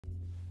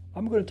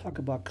I'm going to talk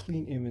about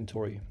clean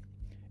inventory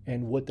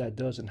and what that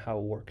does and how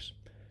it works.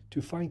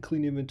 To find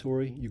clean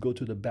inventory, you go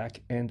to the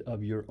back end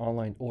of your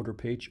online order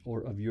page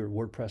or of your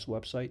WordPress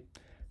website.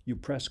 You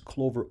press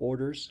Clover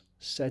Orders,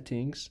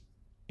 Settings,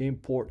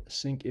 Import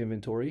Sync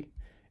Inventory,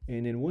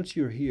 and then once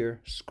you're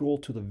here, scroll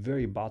to the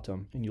very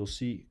bottom and you'll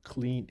see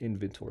Clean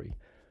Inventory.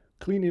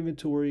 Clean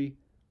Inventory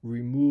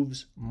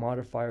removes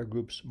modifier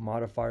groups,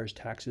 modifiers,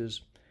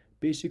 taxes,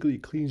 basically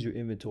cleans your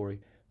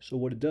inventory. So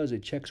what it does,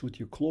 it checks with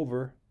your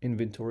Clover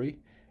inventory,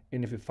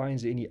 and if it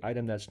finds any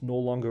item that's no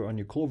longer on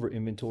your Clover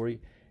inventory,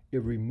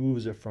 it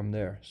removes it from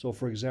there. So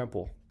for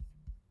example,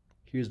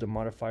 here's the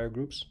modifier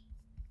groups.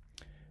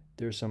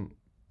 There's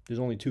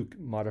only two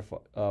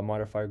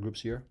modifier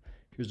groups here.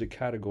 Here's the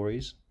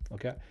categories,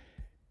 okay?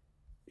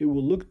 It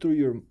will look through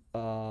your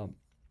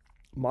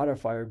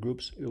modifier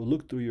groups, it will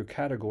look through your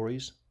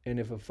categories, and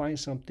if it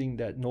finds something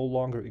that no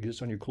longer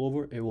exists on your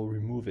Clover, it will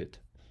remove it.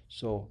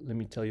 So let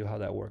me tell you how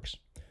that works.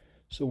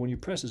 So when you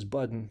press this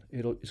button,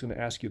 it's going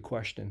to ask you a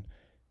question.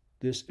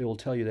 It will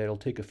tell you that it'll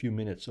take a few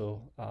minutes.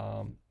 So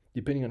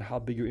depending on how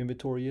big your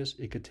inventory is,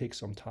 it could take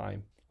some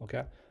time.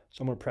 Okay,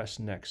 so I'm going to press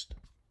next.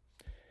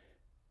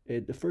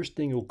 The first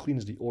thing it will clean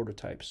is the order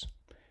types.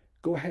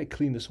 Go ahead,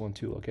 clean this one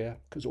too, okay?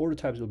 Because order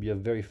types will be a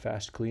very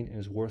fast clean and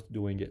it's worth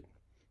doing it.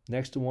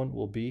 Next one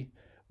will be,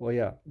 well,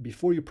 yeah,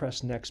 before you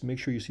press next, make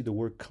sure you see the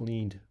word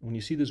cleaned. When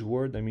you see this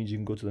word, that means you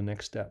can go to the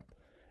next step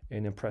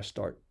and then press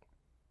start.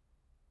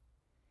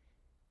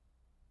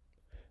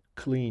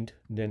 Cleaned,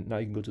 then now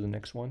you can go to the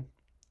next one,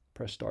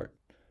 press start.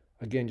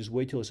 Again, just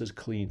wait till it says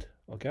cleaned,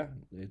 okay?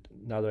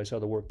 Now that I saw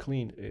the word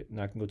cleaned,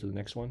 now I can go to the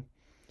next one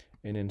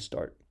and then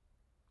start.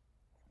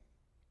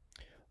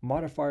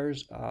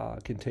 Modifiers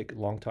can take a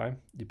long time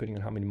depending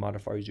on how many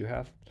modifiers you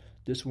have.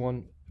 This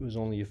one was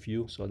only a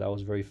few, so that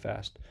was very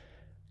fast.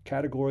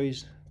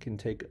 Categories can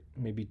take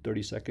maybe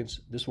 30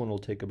 seconds. This one will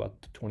take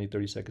about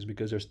 20-30 seconds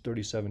because there's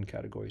 37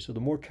 categories. So the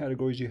more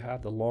categories you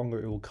have, the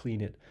longer it will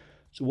clean it.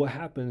 So what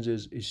happens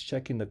is it's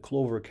checking the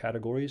Clover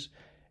categories,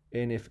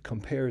 and if it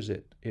compares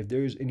it, if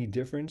there's any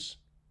difference,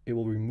 it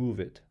will remove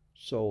it.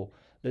 So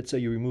let's say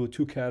you remove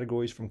 2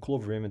 categories from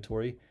Clover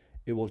inventory,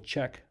 it will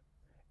check.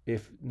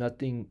 If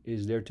nothing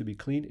is there to be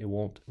cleaned, it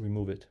won't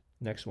remove it.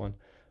 Next one.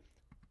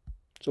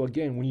 So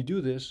again, when you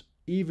do this,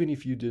 even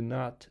if you did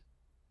not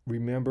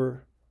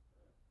remember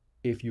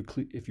if you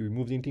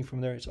removed anything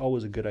from there, it's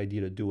always a good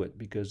idea to do it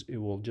because it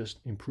will just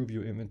improve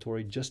your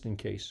inventory just in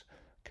case.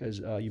 Because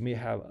you may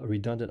have a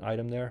redundant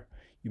item there.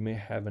 You may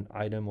have an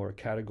item or a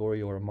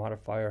category or a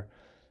modifier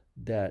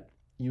that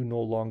you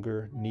no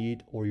longer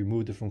need or you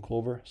moved it from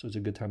Clover. So it's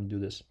a good time to do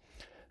this.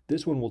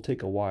 This one will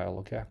take a while,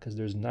 okay? Because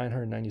there's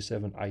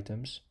 997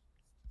 items.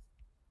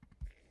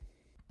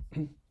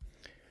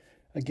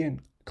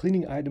 Again,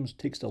 cleaning items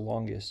takes the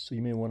longest. So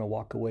you may want to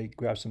walk away,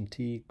 grab some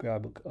tea,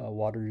 grab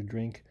water to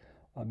drink,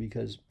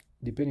 because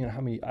depending on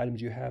how many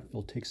items you have,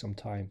 it'll take some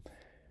time.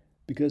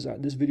 Because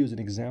this video is an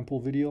example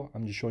video,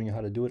 I'm just showing you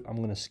how to do it. I'm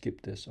going to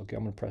skip this, okay?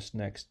 I'm going to press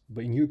next.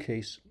 But in your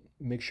case,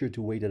 make sure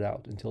to wait it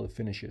out until it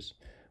finishes.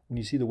 When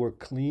you see the word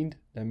cleaned,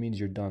 that means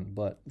you're done.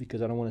 But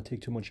because I don't want to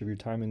take too much of your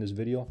time in this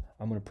video,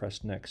 I'm going to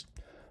press next.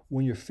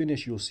 When you're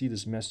finished, you'll see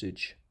this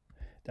message.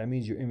 That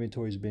means your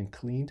inventory has been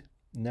cleaned.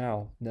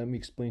 Now, let me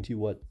explain to you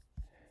what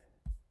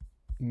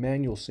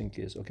manual sync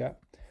is, okay?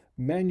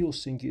 Manual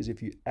sync is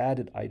if you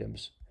added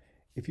items.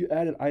 If you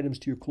added items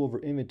to your Clover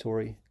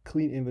inventory,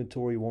 clean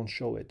inventory won't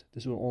show it.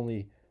 This will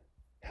only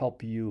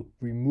help you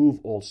remove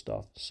old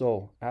stuff.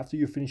 So after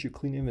you finish your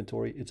clean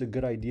inventory, it's a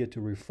good idea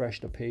to refresh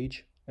the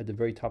page at the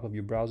very top of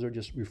your browser.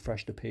 Just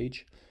refresh the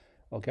page,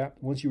 okay?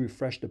 Once you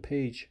refresh the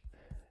page,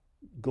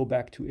 go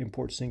back to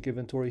import sync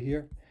inventory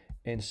here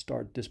and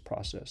start this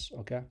process,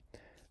 okay?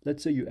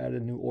 Let's say you add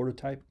a new order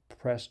type,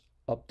 press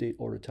update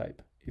order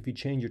type. If you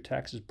change your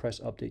taxes,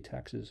 press update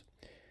taxes.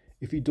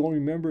 If you don't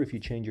remember if you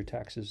change your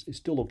taxes, it's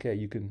still okay.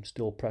 You can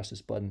still press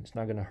this button. It's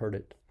not going to hurt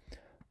it.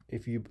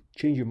 If you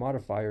change your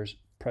modifiers,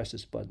 press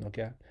this button,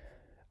 okay?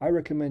 I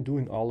recommend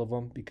doing all of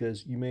them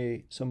because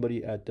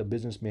somebody at the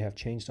business may have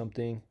changed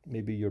something.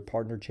 Maybe your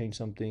partner changed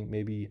something.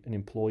 Maybe an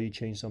employee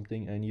changed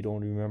something and you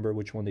don't remember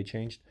which one they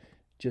changed.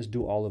 Just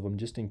do all of them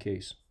just in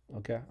case,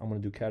 okay? I'm going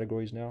to do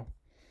categories now.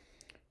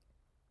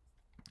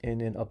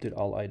 And then update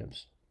all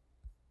items.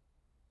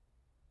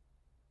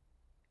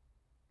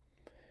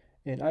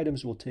 And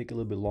items will take a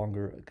little bit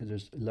longer because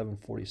there's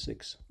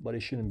 1146, but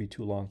it shouldn't be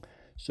too long.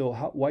 So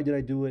why did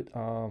I do it?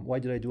 Why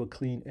did I do a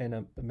clean and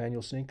a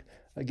manual sync?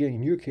 Again,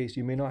 in your case,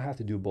 you may not have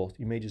to do both.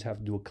 You may just have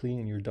to do a clean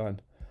and you're done.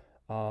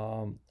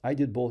 I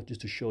did both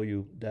just to show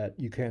you that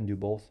you can do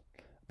both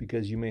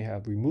because you may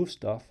have removed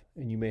stuff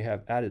and you may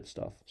have added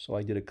stuff. So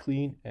I did a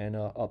clean and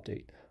a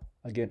update.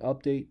 Again,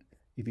 update,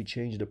 if you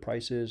change the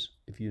prices,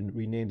 if you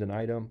renamed an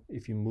item,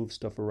 if you move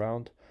stuff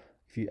around,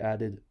 if you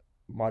added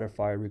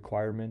modifier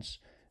requirements,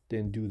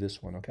 then do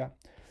this one, okay?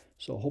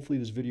 So hopefully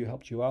this video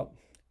helped you out.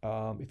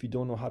 If you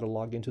don't know how to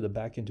log into the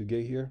backend to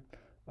get here,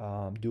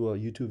 do a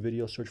YouTube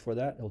video, search for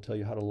that. It'll tell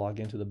you how to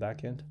log into the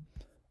backend.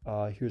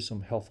 Here's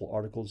some helpful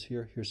articles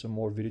here. Here's some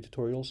more video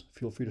tutorials.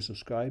 Feel free to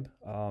subscribe.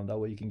 That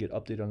way you can get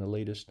updated on the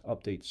latest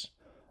updates.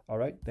 All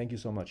right. Thank you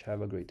so much.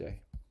 Have a great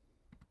day.